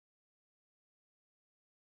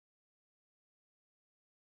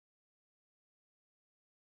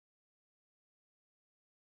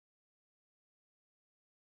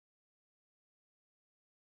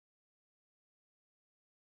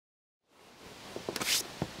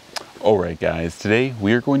Alright guys, today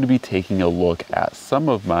we are going to be taking a look at some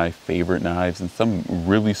of my favorite knives and some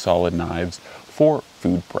really solid knives for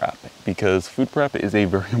food prep, because food prep is a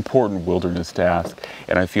very important wilderness task,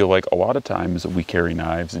 and I feel like a lot of times we carry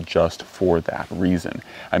knives just for that reason.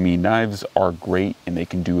 I mean, knives are great and they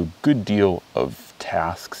can do a good deal of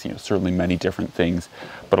tasks, certainly many different things,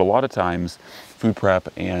 but a lot of times food prep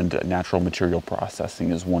and natural material processing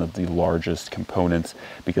is one of the largest components,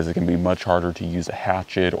 because it can be much harder to use a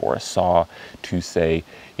hatchet or a saw to, say,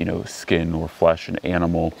 skin or flesh an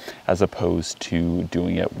animal, as opposed to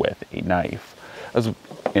doing it with a knife.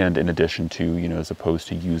 And in addition to, as opposed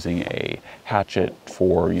to using a hatchet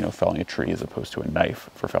for, felling a tree, as opposed to a knife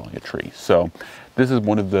for felling a tree. So this is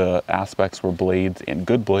one of the aspects where blades, and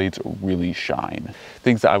good blades, really shine.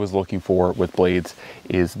 Things that I was looking for with blades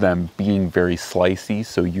is them being very slicey,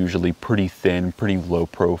 so usually pretty thin, pretty low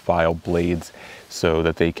profile blades, so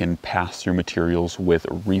that they can pass through materials with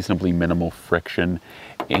reasonably minimal friction.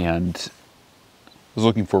 And I was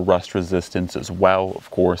looking for rust resistance as well, of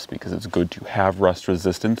course, because it's good to have rust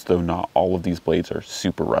resistance, though not all of these blades are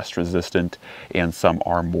super rust resistant, and some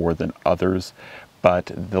are more than others.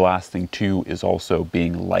 But the last thing too is also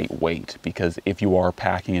being lightweight, because if you are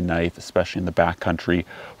packing a knife, especially in the backcountry,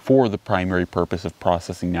 for the primary purpose of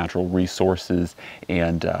processing natural resources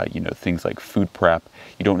and things like food prep,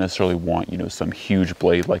 you don't necessarily want some huge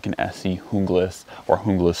blade like an Essie Hungles or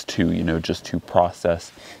Hungles 2, just to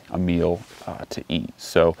process a meal to eat.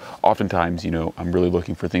 So oftentimes, I'm really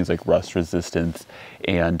looking for things like rust resistance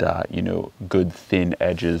and good thin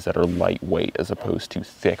edges that are lightweight, as opposed to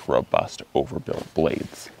thick, robust, overbuilt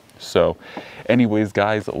blades. So anyways,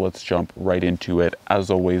 guys, let's jump right into it.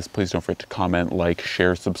 As always, please don't forget to comment, like,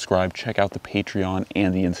 share, subscribe, check out the Patreon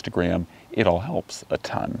and the Instagram. It all helps a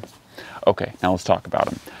ton. Okay, now let's talk about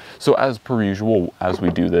them. So as per usual, as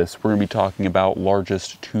we do this, we're going to be talking about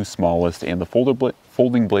largest to smallest, and the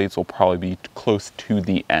folding blades will probably be close to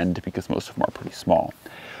the end, because most of them are pretty small.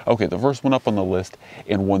 Okay, the first one up on the list,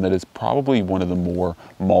 and one that is probably one of the more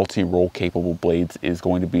multi-role capable blades, is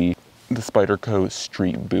going to be the Spyderco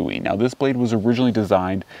Street Bowie. Now, this blade was originally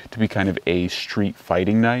designed to be kind of a street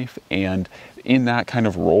fighting knife, and in that kind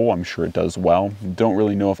of role, I'm sure it does well. Don't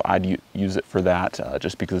really know if I'd use it for that,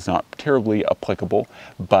 just because it's not terribly applicable,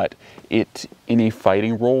 but it, in a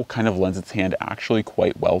fighting role, kind of lends its hand actually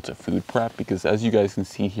quite well to food prep, because as you guys can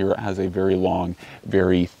see here, it has a very long,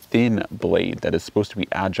 very thin blade that is supposed to be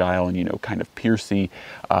agile and, kind of piercy,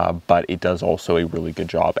 but it does also a really good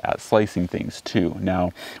job at slicing things too.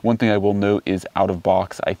 Now, one thing I will note is, out of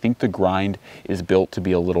box, I think the grind is built to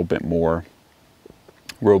be a little bit more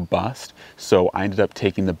robust, so I ended up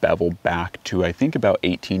taking the bevel back to, I think, about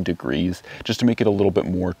 18 degrees, just to make it a little bit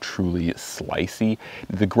more truly slicey.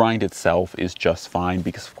 The grind itself is just fine,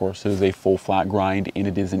 because of course it is a full flat grind, and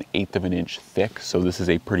it is 1/8 of an inch thick, so this is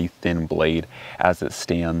a pretty thin blade as it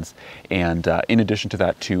stands. And in addition to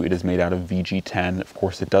that too, it is made out of VG10. Of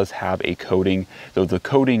course, it does have a coating, though the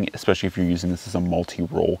coating, especially if you're using this as a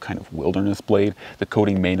multi-role kind of wilderness blade, the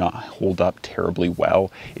coating may not hold up terribly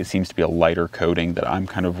well. It seems to be a lighter coating that I'm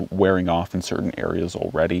kind of wearing off in certain areas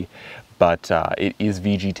already, but it is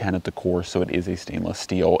VG10 at the core, so it is a stainless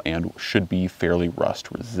steel and should be fairly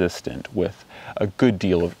rust resistant with a good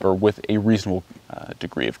deal of, or with a reasonable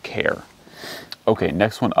degree of care. Okay,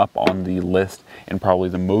 next one up on the list, and probably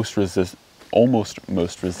the almost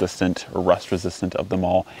most resistant, or rust resistant of them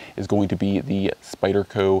all, is going to be the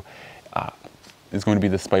Spyderco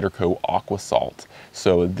Aquasalt.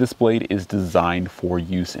 So this blade is designed for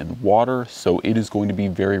use in water, so it is going to be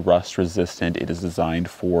very rust resistant. It is designed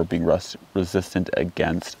for being rust resistant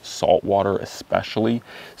against salt water especially.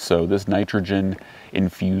 So this nitrogen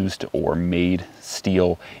infused or made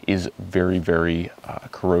steel is very, very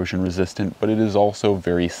corrosion resistant, but it is also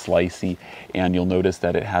very slicey, and you'll notice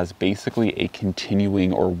that it has basically a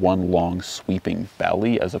continuing or one long sweeping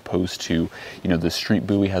belly, as opposed to, the Street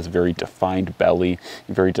Bowie has very defined belly,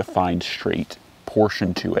 very defined straight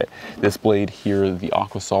portion to it. This blade here, the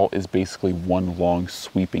Aquasalt, is basically one long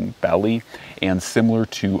sweeping belly, and similar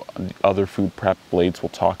to other food prep blades we'll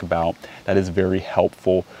talk about, that is very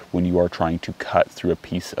helpful when you are trying to cut through a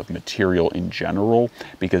piece of material in general,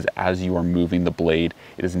 because as you are moving the blade,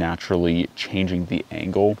 it is naturally changing the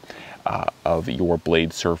angle of your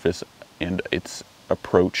blade surface and its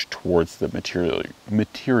approach towards the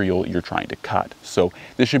material you're trying to cut. So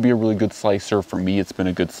this should be a really good slicer. For me, it's been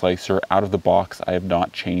a good slicer. Out of the box, I have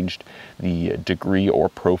not changed the degree or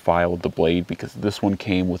profile of the blade, because this one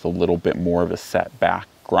came with a little bit more of a set back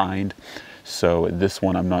grind. So this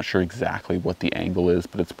one, I'm not sure exactly what the angle is,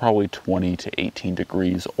 but it's probably 20 to 18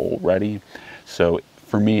 degrees already. So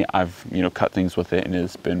for me, I've cut things with it and it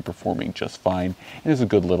has been performing just fine. It is a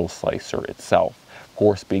good little slicer itself. Of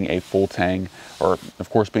course, being a full tang, or of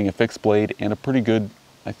course being a fixed blade and a pretty good,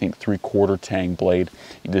 I think, 3/4 tang blade,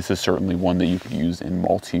 this is certainly one that you could use in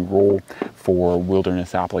multi-role for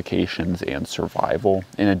wilderness applications and survival.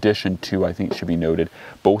 In addition to, I think it should be noted,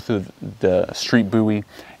 both of the Street Bowie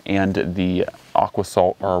and the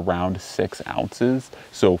Aquasalt are around 6 ounces.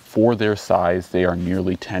 So for their size, they are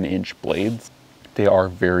nearly 10-inch blades. They are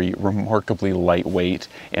very remarkably lightweight,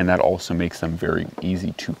 and that also makes them very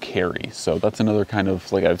easy to carry. So that's another kind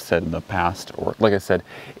of, like I've said in the past, or like I said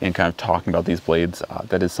in kind of talking about these blades,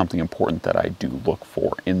 that is something important that I do look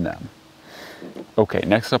for in them. Okay,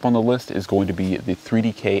 next up on the list is going to be the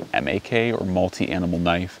 3DK MAK, or multi-animal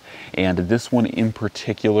knife. And this one in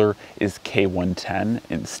particular is K110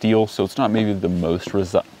 in steel, so it's not maybe the most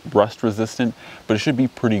rust resistant, but it should be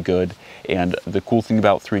pretty good. And the cool thing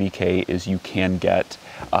about 3DK is you can get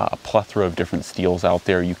a plethora of different steels out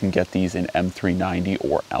there. You can get these in M390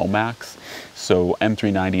 or LMAX. So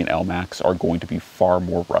M390 and LMAX are going to be far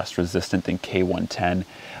more rust resistant than K110.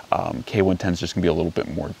 K110 is just going to be a little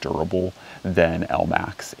bit more durable than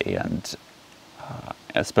LMAX and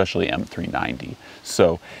especially M390.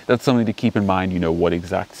 So that's something to keep in mind. You know what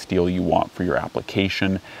exact steel you want for your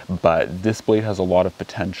application, but this blade has a lot of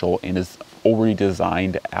potential and is already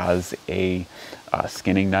designed as a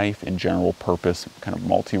skinning knife and general purpose kind of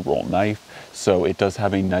multi-role knife. So it does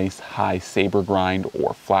have a nice high saber grind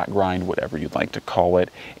or flat grind, whatever you'd like to call it.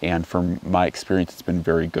 And from my experience, it's been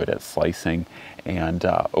very good at slicing and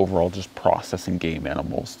overall just processing game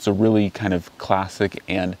animals. It's a really kind of classic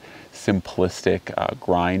and simplistic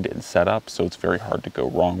grind and setup, so it's very hard to go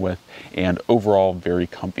wrong with. And overall, very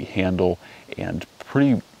comfy handle and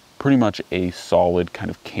pretty much a solid kind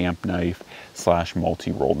of camp knife slash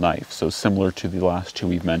multi-role knife. So similar to the last two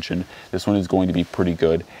we've mentioned, this one is going to be pretty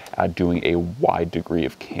good at doing a wide degree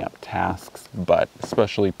of camp tasks, but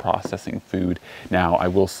especially processing food. Now, I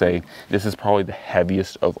will say this is probably the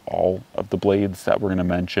heaviest of all of the blades that we're going to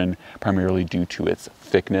mention, primarily due to its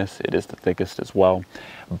thickness. It is the thickest as well,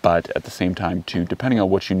 but at the same time too, depending on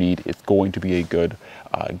what you need, it's going to be a good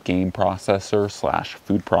game processor slash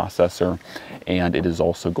food processor, and it is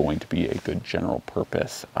also going to be a good general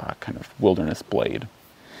purpose kind of wilderness blade.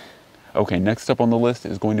 Okay, next up on the list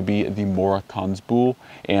is going to be the Mora Kongsbull,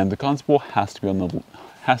 and the Kongsbull has to be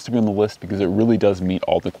on the list because it really does meet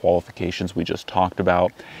all the qualifications we just talked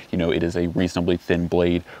about. You know, it is a reasonably thin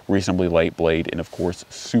blade, reasonably light blade, and of course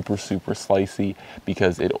super slicey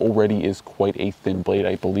because it already is quite a thin blade.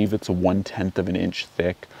 I believe it's 1/10 of an inch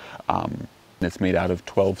thick. It's made out of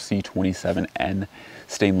 12C27N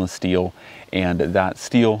stainless steel, and that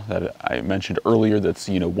steel that I mentioned earlier, that's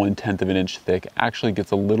 1/10 of an inch thick, actually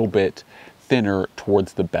gets a little bit thinner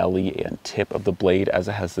towards the belly and tip of the blade as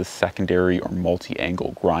it has this secondary or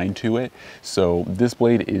multi-angle grind to it. So this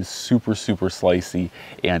blade is super slicey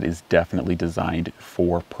and is definitely designed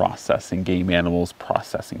for processing game animals,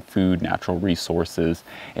 processing food, natural resources.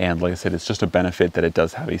 And like I said, it's just a benefit that it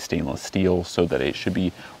does have a stainless steel so that it should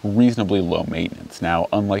be reasonably low maintenance. Now,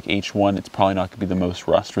 unlike H1, it's probably not going to be the most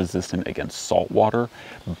rust resistant against salt water,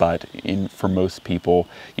 but for most people,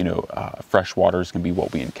 fresh water is going to be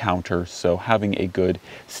what we encounter. So having a good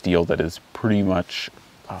steel that is pretty much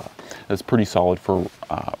that's pretty solid for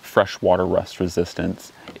freshwater rust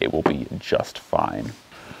resistance, it will be just fine.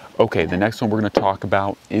 Okay, the next one we're going to talk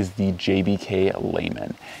about is the JBK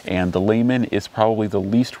Layman, and the Layman is probably the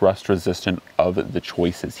least rust resistant of the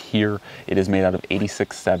choices here. It is made out of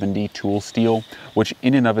 8670 tool steel, which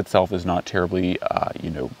in and of itself is not terribly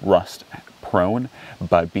rust prone,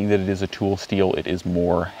 but being that it is a tool steel, it is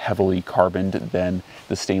more heavily carboned than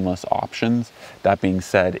the stainless options. That being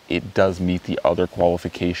said, it does meet the other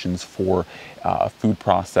qualifications for food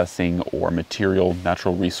processing or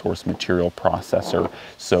natural resource material processor.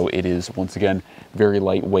 So it is, once again, very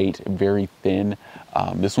lightweight, very thin.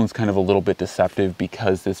 This one's kind of a little bit deceptive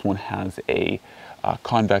because this one has a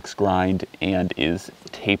convex grind and is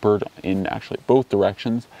tapered in actually both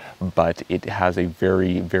directions, but it has a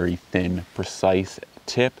very thin, precise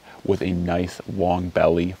tip with a nice long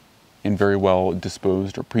belly and very well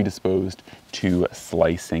disposed or predisposed to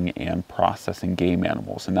slicing and processing game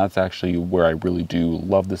animals. And that's actually where I really do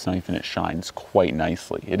love this knife, and it shines quite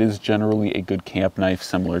nicely. It is generally a good camp knife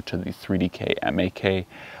similar to the 3DK MAK. It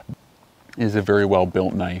is a very well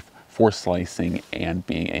built knife for slicing and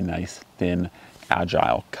being a nice thin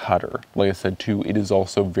agile cutter. Like I said too, it is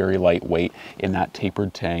also very lightweight. In that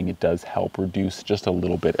tapered tang, it does help reduce just a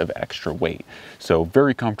little bit of extra weight. So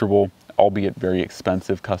very comfortable, albeit very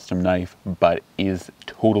expensive custom knife, but is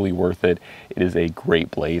totally worth it. It is a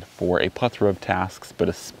great blade for a plethora of tasks, but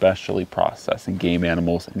especially processing game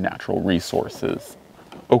animals and natural resources.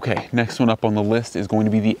 Okay, next one up on the list is going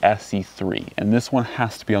to be the SE3, and this one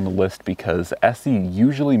has to be on the list because SE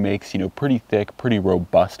usually makes, pretty thick, pretty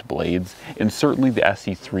robust blades, and certainly the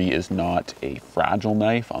SE3 is not a fragile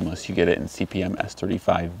knife unless you get it in CPM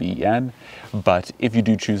S35VN, but if you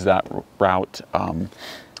do choose that route,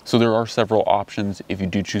 so there are several options. If you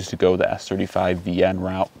do choose to go the S35VN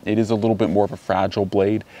route, it is a little bit more of a fragile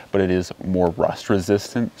blade, but it is more rust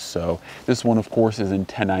resistant. So this one, of course, is in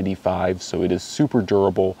 1095, so it is super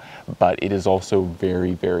durable, but it is also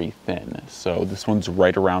very, very thin. So this one's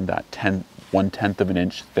right around that 1/10 of an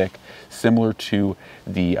inch thick, similar to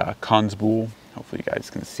the Kongsboul. Hopefully you guys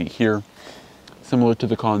can see here. Similar to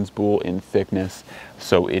the Kongsboul in thickness,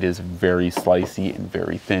 so it is very slicey and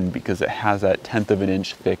very thin because it has that 1/10 of an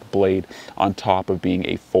inch thick blade on top of being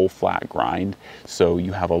a full flat grind. So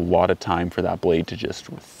you have a lot of time for that blade to just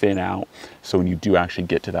thin out. So when you do actually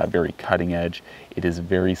get to that very cutting edge, it is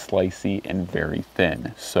very slicey and very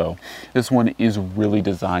thin. So this one is really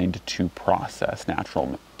designed to process natural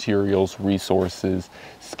materials, resources,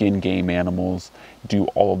 skin game animals, do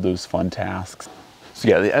all of those fun tasks. So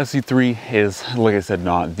yeah, the SE3 is, like I said,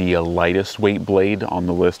 not the lightest weight blade on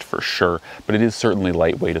the list for sure, but it is certainly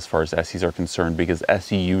lightweight as far as SEs are concerned because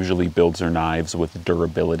SE usually builds their knives with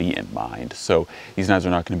durability in mind. So these knives are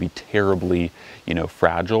not going to be terribly,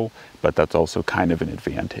 fragile, but that's also kind of an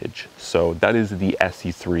advantage. So that is the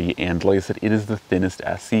SE3, and like I said, it is the thinnest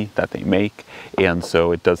SE that they make, and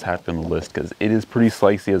so it does have to be on the list because it is pretty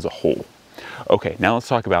slicey as a whole. Okay, now let's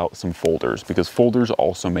talk about some folders, because folders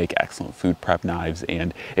also make excellent food prep knives,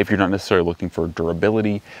 and if you're not necessarily looking for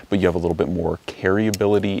durability, but you have a little bit more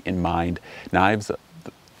carryability in mind,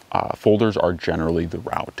 folders are generally the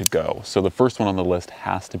route to go. So the first one on the list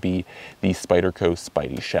has to be the Spyderco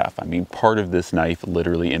Spydie Chef. I mean, part of this knife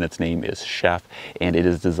literally in its name is chef, and it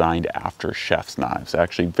is designed after chef's knives.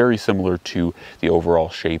 Actually very similar to the overall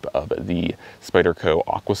shape of the Spyderco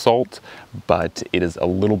Aquasalt, but it is a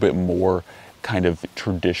little bit more kind of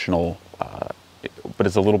traditional, but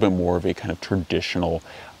it's a little bit more of a kind of traditional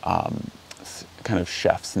kind of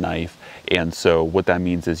chef's knife. And so what that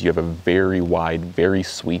means is you have a very wide, very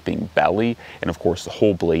sweeping belly, and of course the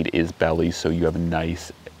whole blade is belly, so you have a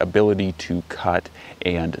nice ability to cut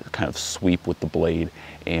and kind of sweep with the blade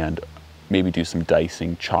and maybe do some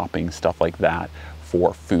dicing, chopping, stuff like that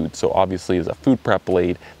for food. So obviously as a food prep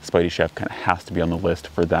blade, the Spydie Chef kind of has to be on the list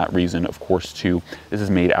for that reason. Of course too, this is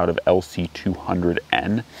made out of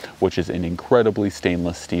LC200N, which is an incredibly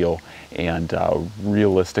stainless steel and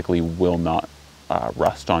realistically will not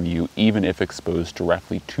rust on you even if exposed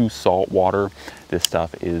directly to salt water. This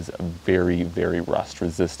stuff is very, very rust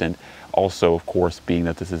resistant. Also, of course, being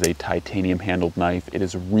that this is a titanium handled knife, it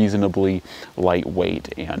is reasonably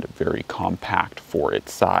lightweight and very compact for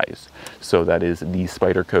its size. So that is the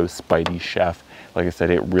Spyderco Spydie Chef. Like I said,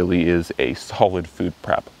 it really is a solid food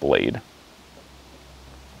prep blade.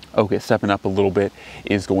 Okay, stepping up a little bit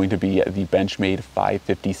is going to be the Benchmade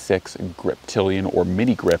 556 Griptilian, or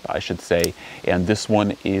mini grip, I should say. And this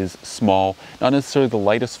one is small, not necessarily the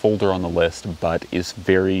lightest folder on the list, but is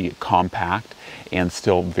very compact and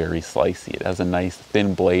still very slicey. It has a nice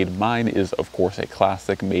thin blade. Mine is, of course, a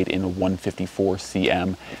classic made in 154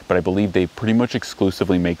 cm, but I believe they pretty much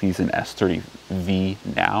exclusively make these in S30V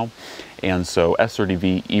now. And so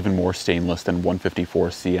S30V, even more stainless than 154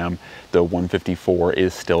 cm, though 154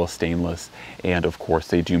 is still a stainless. And of course,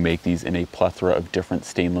 they do make these in a plethora of different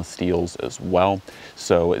stainless steels as well.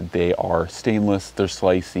 So they are stainless, they're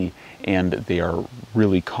slicey, and they are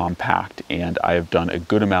really compact. And I have done a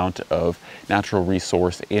good amount of natural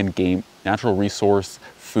resource,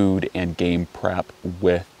 food, and game prep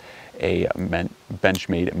with a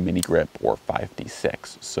Benchmade mini grip or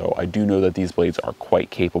 556. So I do know that these blades are quite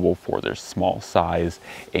capable for their small size,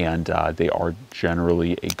 and they are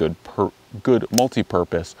generally a good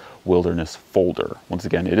multi-purpose wilderness folder. Once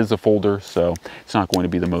again, it is a folder, so it's not going to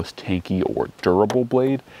be the most tanky or durable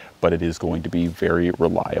blade, but it is going to be very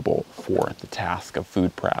reliable for the task of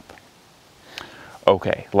food prep.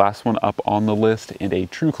 Okay, last one up on the list, and a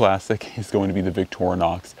true classic, is going to be the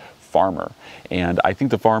Victorinox Farmer. And I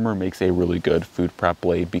think the Farmer makes a really good food prep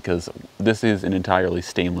blade because this is an entirely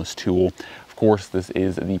stainless tool. Of course, this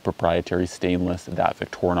is the proprietary stainless that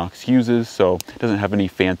Victorinox uses, so it doesn't have any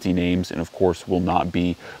fancy names, and of course will not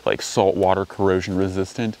be like saltwater corrosion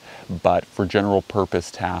resistant, but for general purpose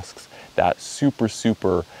tasks, that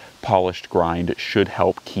super polished grind should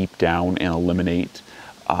help keep down and eliminate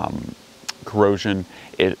corrosion.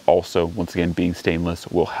 It also, once again, being stainless,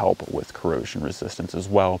 will help with corrosion resistance as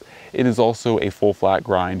well. It is also a full flat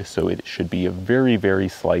grind, so it should be a very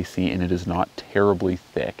slicey, and it is not terribly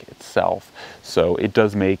thick itself. So it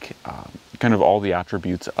does make kind of all the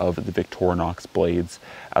attributes of the Victorinox blades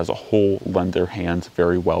as a whole lend their hands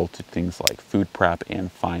very well to things like food prep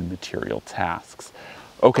and fine material tasks.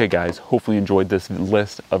 Okay guys, hopefully you enjoyed this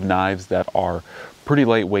list of knives that are pretty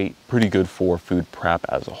lightweight, pretty good for food prep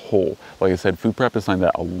as a whole. Like I said, food prep is something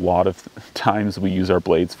that a lot of times we use our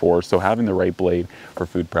blades for, so having the right blade for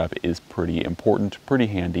food prep is pretty important, pretty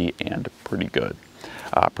handy, and pretty good,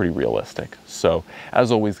 pretty realistic. So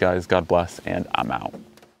as always guys, God bless, and I'm out.